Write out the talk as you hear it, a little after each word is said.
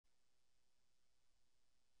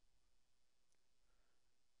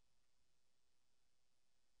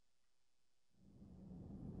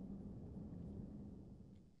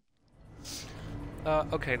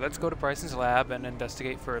Okay, let's go to Bryson's lab and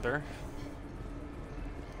investigate further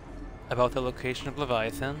about the location of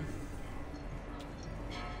Leviathan.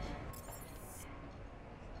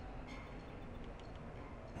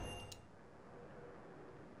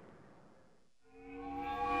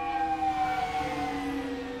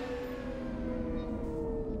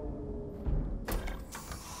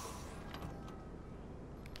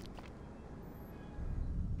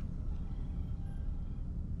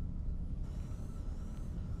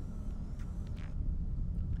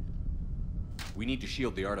 We need to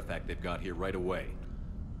shield the artifact they've got here right away.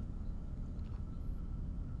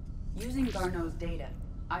 Using Garneau's data,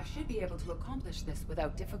 I should be able to accomplish this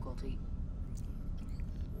without difficulty.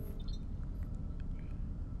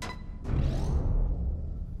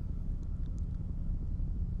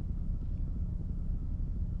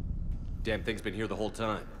 Damn thing's been here the whole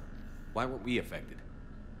time. Why weren't we affected?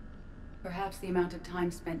 Perhaps the amount of time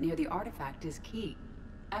spent near the artifact is key.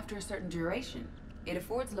 After a certain duration, it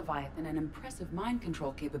affords Leviathan an impressive mind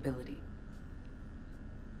control capability.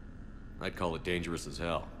 I'd call it dangerous as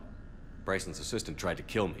hell. Bryson's assistant tried to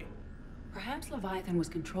kill me. Perhaps Leviathan was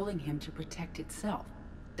controlling him to protect itself,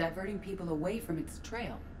 diverting people away from its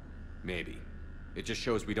trail. Maybe. It just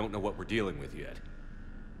shows we don't know what we're dealing with yet.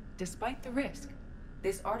 Despite the risk,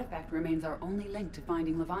 this artifact remains our only link to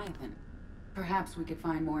finding Leviathan. Perhaps we could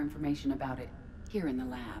find more information about it here in the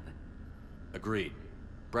lab. Agreed.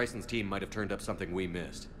 Bryson's team might have turned up something we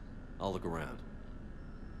missed. I'll look around.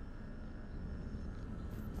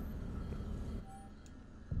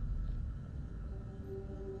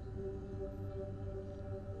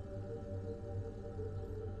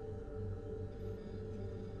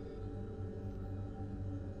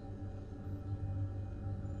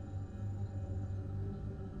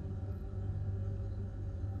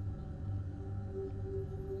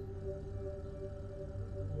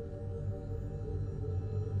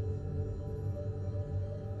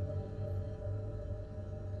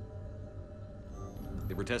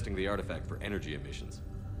 They were testing the artifact for energy emissions.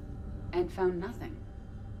 And found nothing.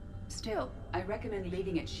 Still, I recommend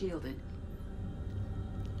leaving it shielded.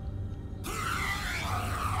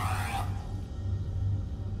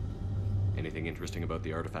 Anything interesting about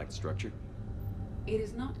the artifact structure? It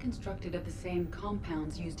is not constructed of the same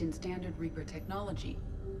compounds used in standard Reaper technology.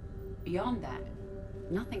 Beyond that,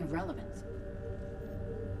 nothing of relevance.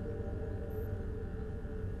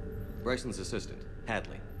 Bryson's assistant,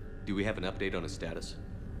 Hadley. Do we have an update on his status?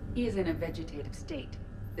 He is in a vegetative state.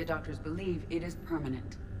 The doctors believe it is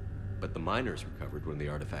permanent. But the miners recovered when the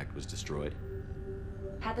artifact was destroyed.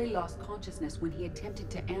 Hadley lost consciousness when he attempted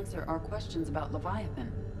to answer our questions about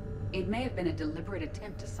Leviathan. It may have been a deliberate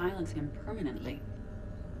attempt to silence him permanently.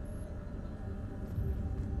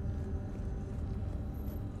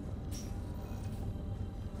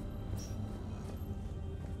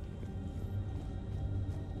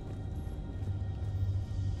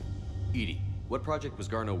 EDI, what project was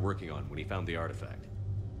Garneau working on when he found the artifact?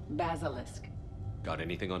 Basilisk. Got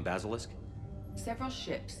anything on Basilisk? Several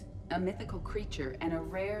ships, a mythical creature, and a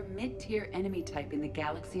rare mid-tier enemy type in the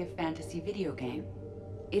Galaxy of Fantasy video game.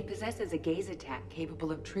 It possesses a gaze attack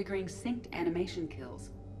capable of triggering synced animation kills.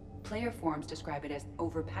 Player forums describe it as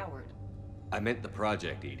overpowered. I meant the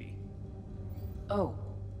project, EDI. Oh.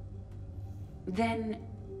 Then,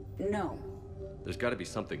 no. There's gotta be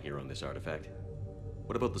something here on this artifact.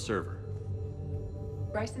 What about the server?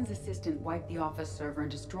 Bryson's assistant wiped the office server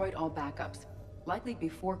and destroyed all backups, likely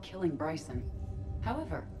before killing Bryson.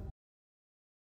 However,